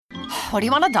What do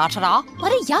you want to da-da-da? What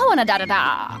do ya wanna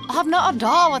da-da-da? I have no idea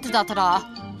what to da-da-da.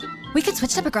 We could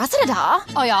switch to Progressa da.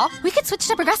 Oh, yeah? We could switch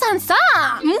to Progressa and sa.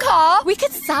 Okay. We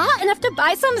could sa enough to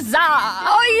buy some za.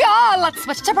 Oh, yeah. Let's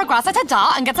switch to Progressa to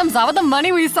da and get some za with the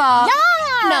money we saw.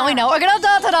 Yeah. Now we know we're gonna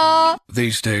da-da-da.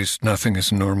 These days, nothing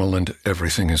is normal and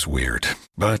everything is weird.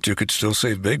 But you could still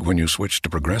save big when you switch to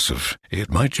Progressive.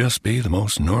 It might just be the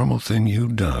most normal thing you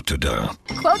da-da-da.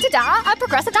 Quote to da at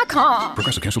Progressive.com.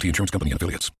 Progressive Casualty Insurance Company and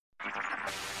Affiliates.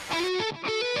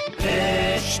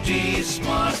 HT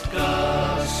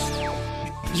Smartcast.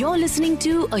 You're listening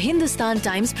to a Hindustan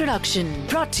Times production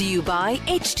brought to you by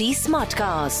HT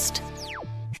Smartcast.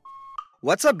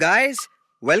 What's up, guys?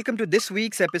 Welcome to this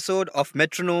week's episode of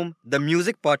Metronome, the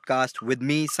music podcast with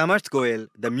me, Samarth Goyal,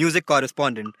 the music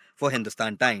correspondent for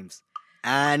Hindustan Times.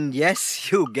 And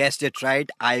yes, you guessed it right,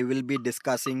 I will be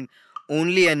discussing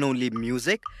only and only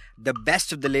music, the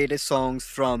best of the latest songs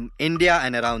from India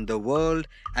and around the world,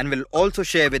 and will also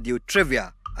share with you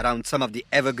trivia around some of the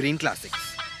evergreen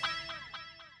classics.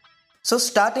 So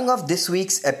starting off this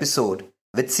week's episode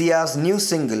with Sia's new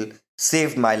single,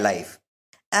 Saved My Life.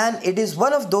 And it is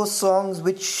one of those songs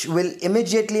which will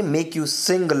immediately make you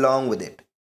sing along with it.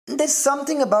 There's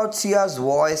something about Sia's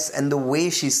voice and the way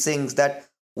she sings that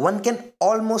one can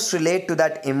almost relate to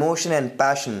that emotion and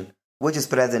passion which is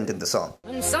present in the song.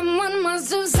 Someone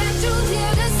must have sent you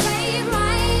here to save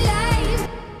my life.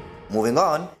 Moving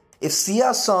on, if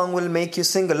Sia's song will make you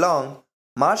sing along,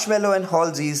 Marshmello and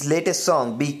Halsey's latest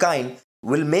song, Be Kind,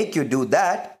 will make you do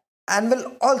that and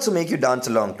will also make you dance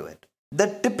along to it.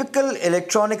 The typical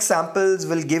electronic samples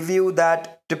will give you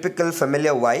that typical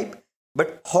familiar vibe,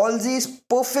 but Halsey's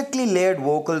perfectly layered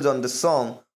vocals on the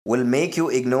song will make you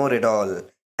ignore it all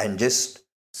and just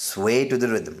sway to the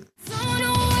rhythm.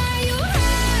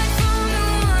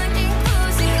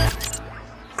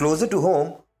 Closer to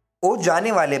home, O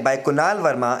Jaane Wale by Kunal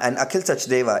Verma and Akhil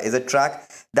Sachdeva is a track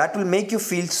that will make you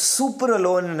feel super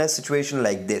alone in a situation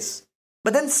like this.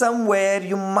 But then somewhere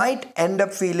you might end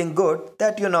up feeling good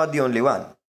that you're not the only one,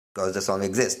 because the song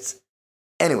exists.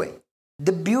 Anyway,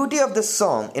 the beauty of the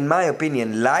song, in my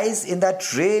opinion, lies in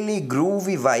that really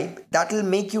groovy vibe that will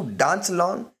make you dance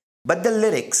along, but the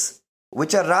lyrics,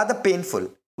 which are rather painful,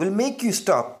 will make you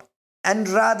stop and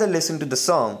rather listen to the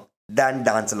song than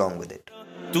dance along with it.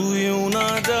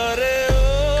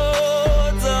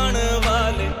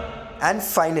 And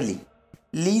finally,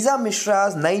 Lisa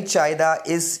Mishra's Nai Chaida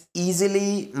is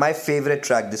easily my favorite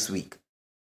track this week.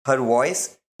 Her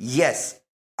voice, yes,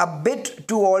 a bit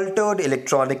too altered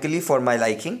electronically for my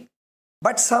liking,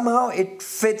 but somehow it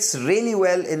fits really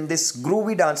well in this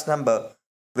groovy dance number,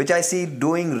 which I see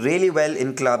doing really well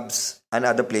in clubs and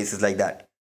other places like that.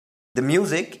 The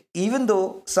music, even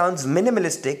though sounds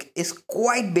minimalistic, is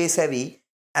quite bass heavy,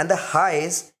 and the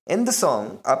highs in the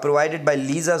song are provided by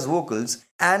Lisa's vocals,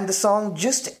 and the song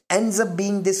just ends up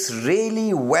being this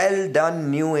really well done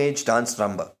new age dance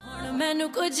number.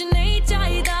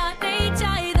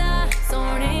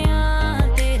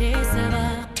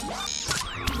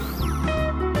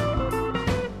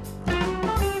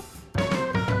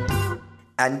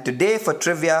 And today for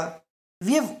trivia,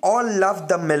 we have all loved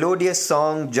the melodious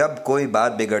song Jab Koi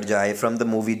Baat Bigad Jaye from the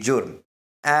movie Jurm.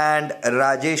 And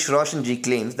Rajesh Roshan ji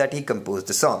claims that he composed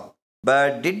the song.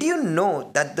 But did you know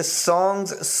that the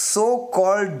song's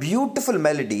so-called beautiful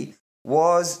melody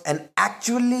was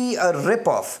actually a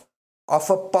rip-off of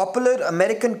a popular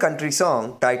American country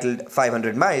song titled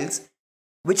 500 Miles,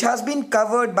 which has been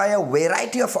covered by a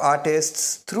variety of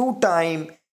artists through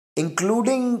time,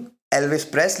 including Elvis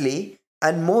Presley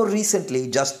and more recently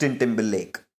Justin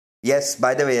Timberlake. Yes,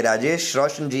 by the way, Rajesh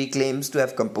Roshan ji claims to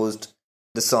have composed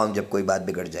the song Jab Koi Baat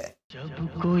Bigad Jaye.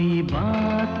 जब कोई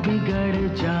बात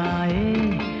बिगड़ जाए,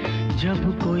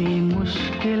 जब कोई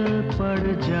मुश्किल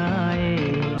पड़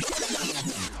जाए.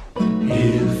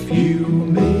 If you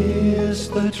miss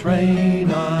the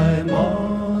train I'm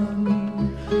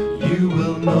on, you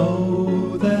will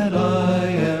know that I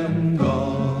am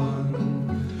gone.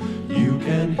 You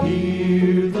can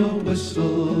hear the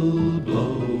whistle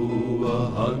blow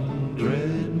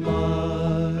 100 miles.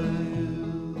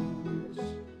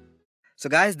 So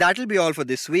guys, that'll be all for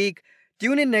this week.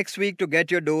 Tune in next week to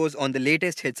get your dose on the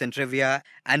latest hits and trivia.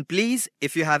 And please,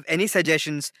 if you have any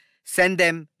suggestions, send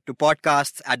them to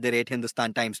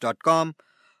podcasts@hindustantimes.com.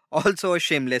 Also, a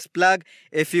shameless plug,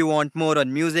 if you want more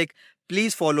on music,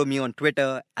 please follow me on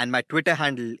Twitter, and my Twitter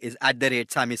handle is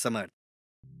 @SamiSamarth.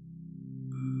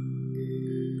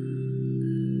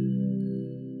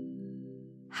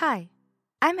 Hi,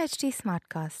 I'm HT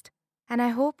Smartcast, and I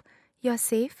hope you're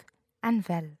safe and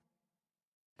well.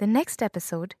 The next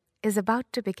episode is about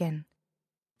to begin.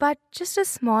 But just a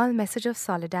small message of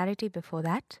solidarity before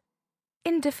that.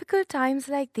 In difficult times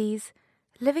like these,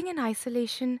 living in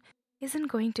isolation isn't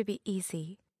going to be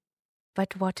easy.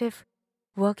 But what if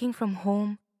working from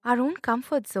home, our own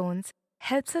comfort zones,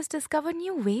 helps us discover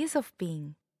new ways of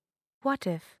being? What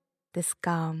if this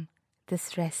calm,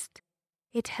 this rest,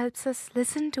 it helps us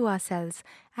listen to ourselves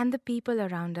and the people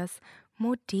around us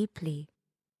more deeply?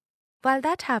 While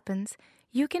that happens,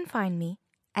 you can find me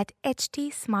at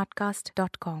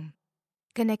htsmartcast.com,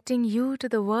 connecting you to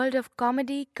the world of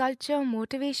comedy, culture,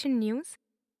 motivation news.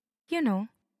 You know,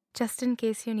 just in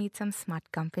case you need some smart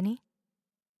company.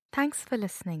 Thanks for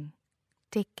listening.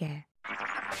 Take care.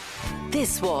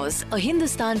 This was a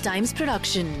Hindustan Times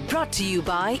production brought to you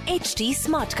by HT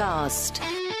Smartcast.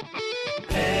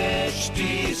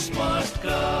 HT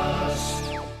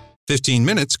Smartcast. 15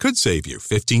 minutes could save you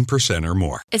 15% or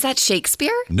more. Is that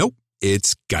Shakespeare? Nope,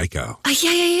 it's Geico.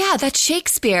 Yeah, that's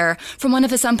Shakespeare from one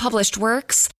of his unpublished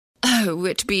works. Oh,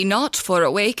 it be not for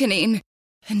awakening.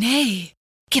 Nay,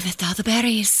 giveth thou the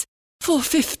berries. For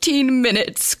 15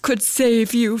 minutes could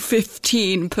save you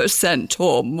 15%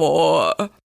 or more.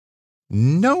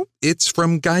 No, it's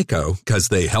from Geico, because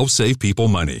they help save people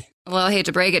money. Well, I hate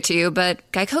to break it to you,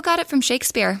 but Geico got it from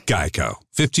Shakespeare. Geico.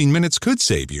 15 minutes could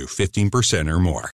save you 15% or more.